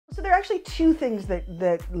So there are actually two things that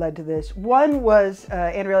led to this. One was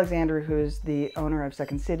Andrew Alexander, who's the owner of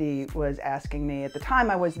Second City, was asking me. At the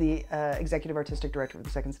time, I was the executive artistic director of the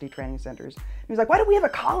Second City Training Centers. He was like, why don't we have a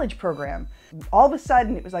college program? All of a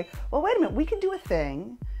sudden, it was like, well, wait a minute, we could do a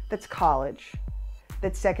thing that's college,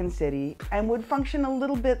 that's Second City, and would function a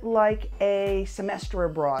little bit like a semester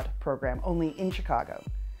abroad program, only in Chicago.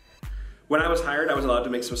 When I was hired, I was allowed to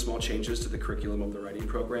make some small changes to the curriculum of the writing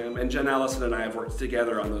program, and Jen Ellison and I have worked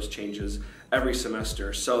together on those changes every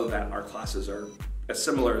semester so that our classes are as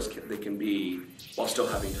similar as they can be while still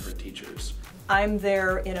having different teachers. I'm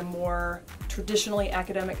there in a more traditionally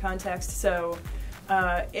academic context, so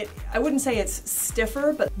I wouldn't say it's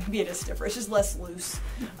stiffer, but maybe it is stiffer. It's just less loose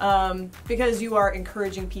because you are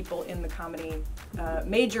encouraging people in the comedy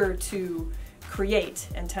major to create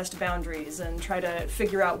and test boundaries and try to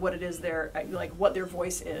figure out what it is what their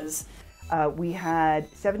voice is. We had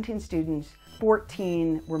 17 students,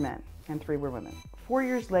 14 were men and 3 were women. 4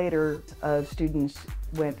 years later, students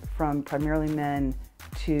went from primarily men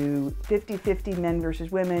to 50-50 men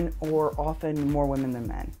versus women, or often more women than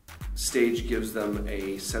men. Stage gives them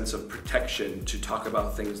a sense of protection to talk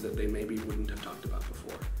about things that they maybe wouldn't have talked about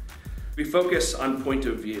before. We focus on point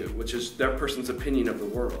of view, which is that person's opinion of the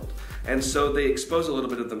world. And so they expose a little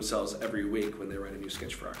bit of themselves every week when they write a new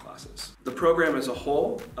sketch for our classes. The program as a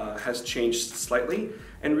whole has changed slightly,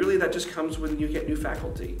 and really that just comes when you get new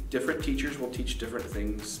faculty. Different teachers will teach different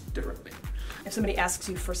things differently. If somebody asks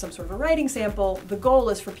you for some sort of a writing sample, the goal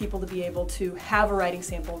is for people to be able to have a writing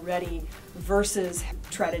sample ready versus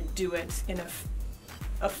try to do it in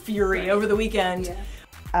a fury over the weekend.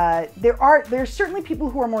 Yeah. There's certainly people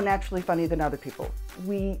who are more naturally funny than other people.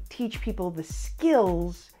 We teach people the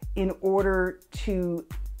skills in order to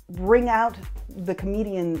bring out the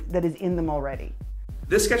comedian that is in them already.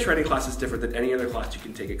 This sketch writing class is different than any other class you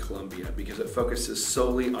can take at Columbia because it focuses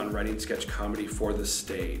solely on writing sketch comedy for the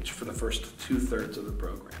stage for the first 2/3 of the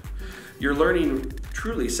program. You're learning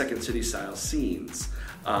truly Second City style scenes.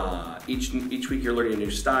 Each week you're learning a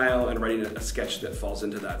new style and writing a sketch that falls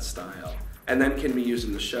into that style, and then can be used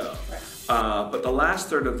in the show. But the last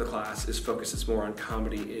third of the class focuses more on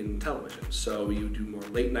comedy in television. So you do more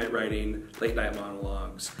late night writing, late night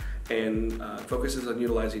monologues, and focuses on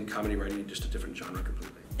utilizing comedy writing in just a different genre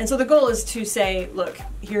completely. And so the goal is to say, look,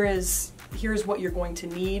 here's what you're going to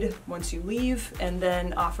need once you leave, and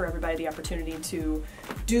then offer everybody the opportunity to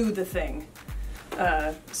do the thing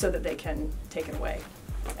so that they can take it away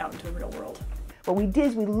out into the real world. What we did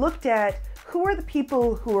is we looked at who are the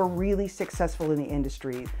people who are really successful in the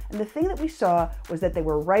industry. And the thing that we saw was that they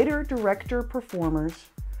were writer, director, performers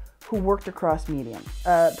who worked across medium.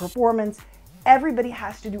 Performance, everybody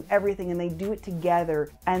has to do everything and they do it together.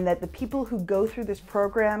 And that the people who go through this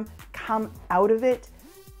program come out of it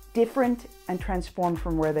different and transformed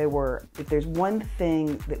from where they were. If there's one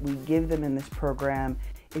thing that we give them in this program,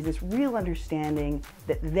 is this real understanding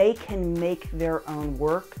that they can make their own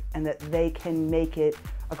work and that they can make it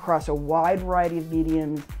across a wide variety of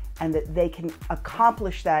mediums and that they can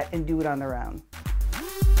accomplish that and do it on their own.